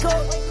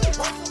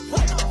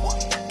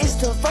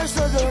the first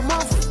of the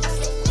month.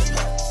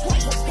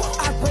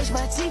 I brush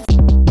my teeth.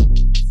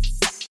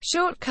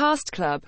 Short Cast Club.